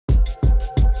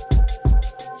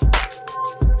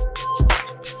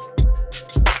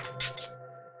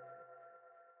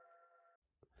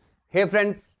Hey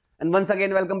friends, and once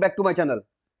again welcome back to my channel.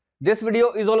 This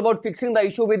video is all about fixing the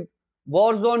issue with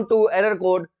Warzone 2 error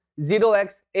code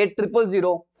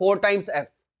 0x800004x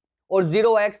or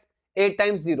 0x8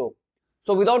 times 0.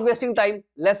 So without wasting time,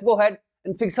 let's go ahead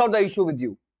and fix out the issue with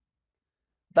you.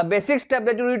 The basic step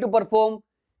that you need to perform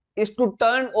is to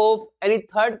turn off any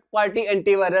third-party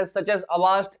antivirus such as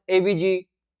Avast, AVG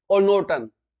or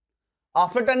Norton.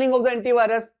 After turning off the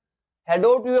antivirus, head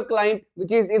over to your client,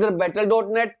 which is either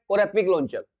battle.net or Epic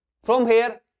Launcher. From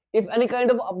here, if any kind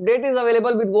of update is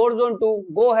available with Warzone 2,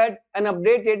 go ahead and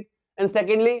update it. And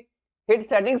secondly, hit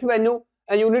settings menu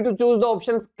and you need to choose the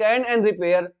option scan and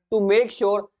repair to make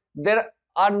sure there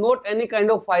are not any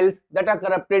kind of files that are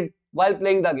corrupted while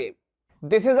playing the game.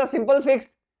 This is a simple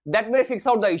fix that may fix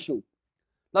out the issue.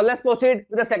 Now let's proceed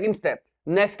with the second step.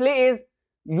 Nextly is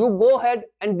you go ahead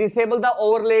and disable the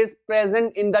overlays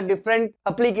present in the different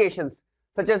applications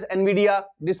such as nvidia,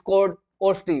 Discord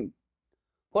or Steam.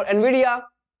 For nvidia,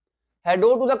 head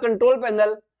over to the control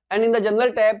panel and in the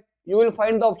general tab you will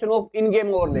find the option of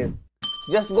in-game overlays.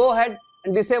 Just go ahead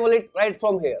and disable it right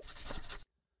from here.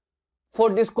 For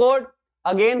Discord,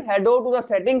 again head over to the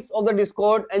settings of the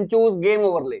Discord and choose game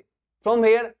overlay. From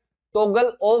here,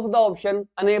 toggle off the option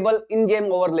enable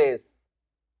in-game overlays.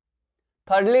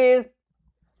 Thirdly is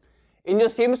in your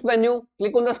Steam's menu,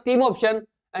 click on the Steam option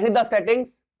and hit the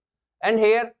settings, and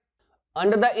here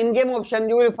under the in-game option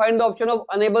you will find the option of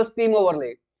enable Steam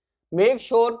overlay. Make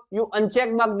sure you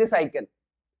uncheck mark this icon,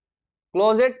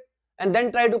 close it and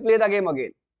then try to play the game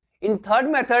again. In third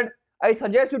method, I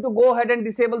suggest you to go ahead and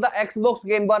disable the Xbox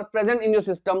game bar present in your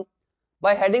system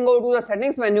by heading over to the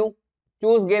settings menu,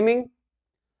 choose gaming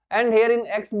and here in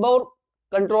Xbox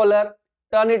controller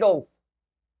turn it off.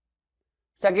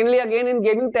 Secondly, again in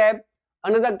gaming tab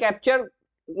under the capture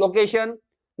location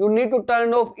you need to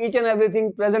turn off each and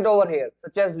everything present over here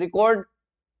such as record,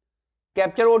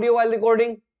 capture audio while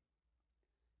recording,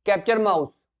 capture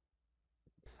mouse.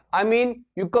 I mean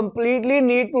you completely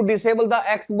need to disable the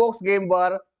Xbox game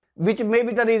bar, which may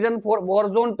be the reason for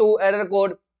Warzone 2 error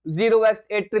code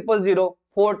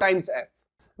 0x800004x.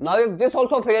 Now if this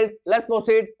also failed, let's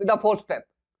proceed with the fourth step.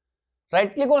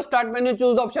 Right click on start menu,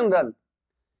 choose the option run.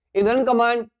 In run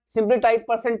command, simply type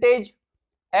 %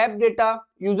 app data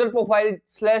UserProfile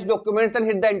 /documents and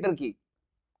hit the enter key.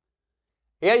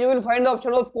 Here you will find the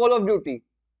option of Call of Duty.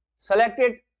 Select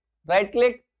it, right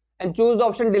click and choose the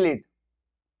option delete.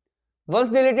 Once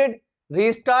deleted,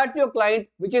 restart your client,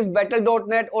 which is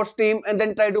battle.net or Steam, and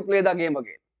then try to play the game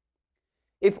again.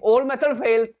 If all method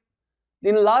fails,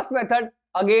 in last method,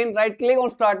 again right click on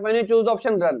start menu, choose the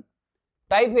option run.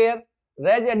 Type here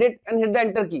regedit and hit the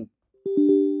enter key.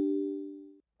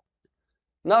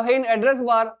 Now here in address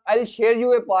bar, I'll share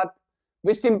you a path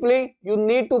which simply you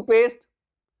need to paste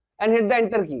and hit the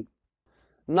enter key.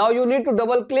 Now you need to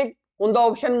double click on the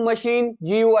option machine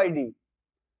GUID.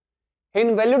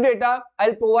 In value data,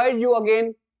 I'll provide you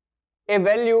again a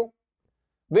value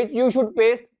which you should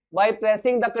paste by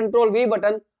pressing the Ctrl V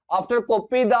button after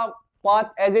copy the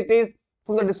path as it is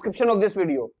from the description of this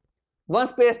video.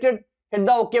 Once pasted, hit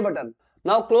the OK button.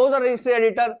 Now close the registry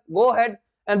editor, go ahead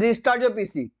and restart your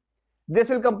PC. This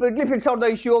will completely fix out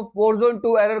the issue of Warzone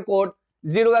 2 error code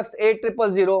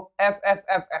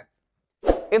 0x8000FFFF.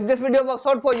 If this video works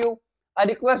out for you, I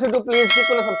request you to please click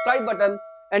on the subscribe button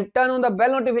and turn on the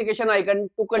bell notification icon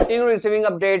to continue receiving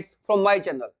updates from my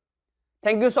channel.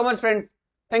 Thank you so much friends.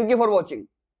 Thank you for watching.